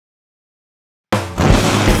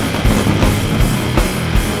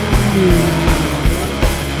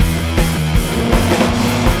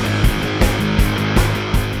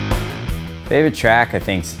Favorite track, I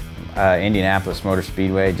think, is Indianapolis Motor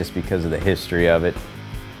Speedway, just because of the history of it.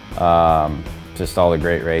 Just all the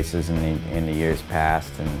great races in the years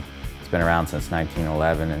past, and it's been around since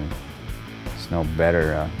 1911, and there's no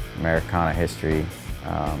better Americana history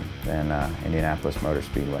than Indianapolis Motor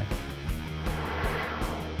Speedway.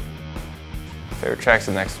 Favorite track's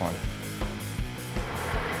the next one.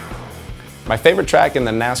 My favorite track in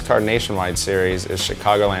the NASCAR Nationwide Series is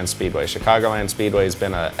Chicagoland Speedway. Chicagoland Speedway has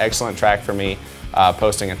been an excellent track for me,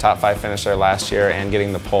 posting a top 5 finish there last year and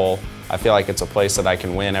getting the pole. I feel like it's a place that I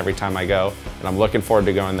can win every time I go, and I'm looking forward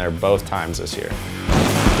to going there both times this year.